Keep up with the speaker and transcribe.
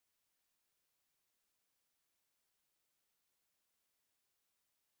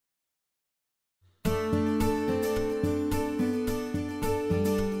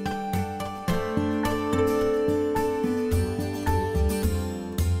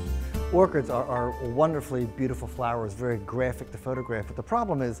Orchids are wonderfully beautiful flowers, very graphic to photograph, but the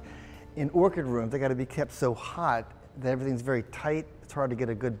problem is in orchid rooms, they got to be kept so hot that everything's very tight. It's hard to get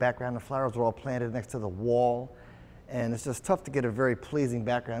a good background. The flowers are all planted next to the wall, and it's just tough to get a very pleasing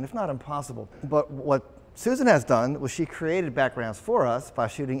background, if not impossible. But what Susan has done was she created backgrounds for us by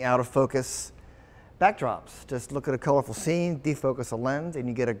shooting out of focus backdrops. Just look at a colorful scene, defocus a lens, and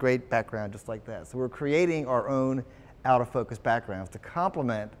you get a great background just like that. So we're creating our own out of focus backgrounds to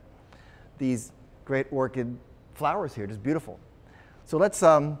complement these great orchid flowers here, just beautiful. So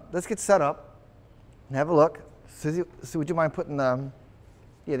let's get set up and have a look. Susie, would you mind putting,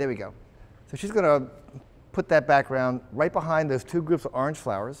 yeah, there we go. So she's gonna put that background right behind those two groups of orange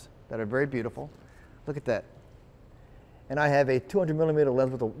flowers that are very beautiful. Look at that. And I have a 200mm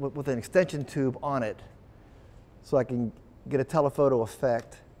lens with an extension tube on it so I can get a telephoto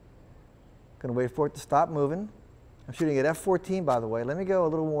effect. Gonna wait for it to stop moving. I'm shooting at f14, by the way. Let me go a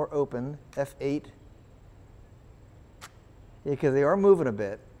little more open, f8. Yeah, because they are moving a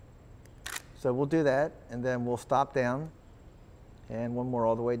bit. So we'll do that, and then we'll stop down, and one more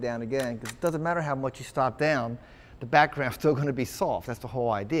all the way down again, because it doesn't matter how much you stop down, the background's still going to be soft. That's the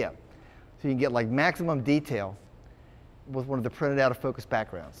whole idea. So you can get like maximum detail with one of the printed out of focus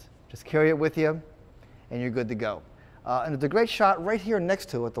backgrounds. Just carry it with you, and you're good to go. And there's a great shot right here next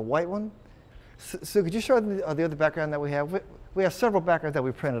to it, the white one. So could you show the other background that we have? We have several backgrounds that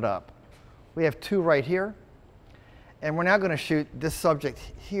we printed up. We have two right here. And we're now going to shoot this subject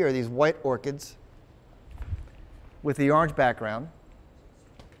here, these white orchids, with the orange background.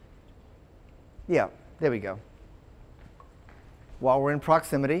 Yeah, there we go. While we're in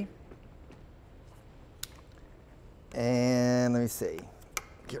proximity. And let me see.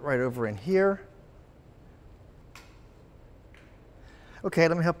 Get right over in here. Okay,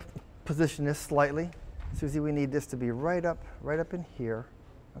 let me help position this slightly. Susie, we need this to be right up in here.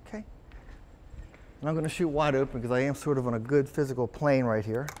 Okay. And I'm going to shoot wide open because I am sort of on a good physical plane right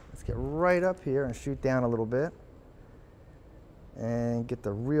here. Let's get right up here and shoot down a little bit. And get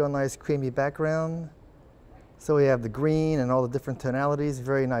the real nice creamy background. So we have the green and all the different tonalities,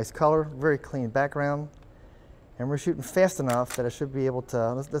 very nice color, very clean background. And we're shooting fast enough that I should be able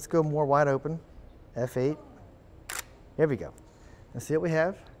to, let's go more wide open, f8. There we go. And see what we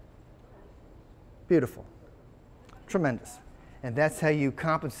have? Beautiful. Tremendous. And that's how you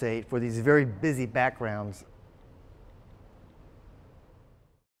compensate for these very busy backgrounds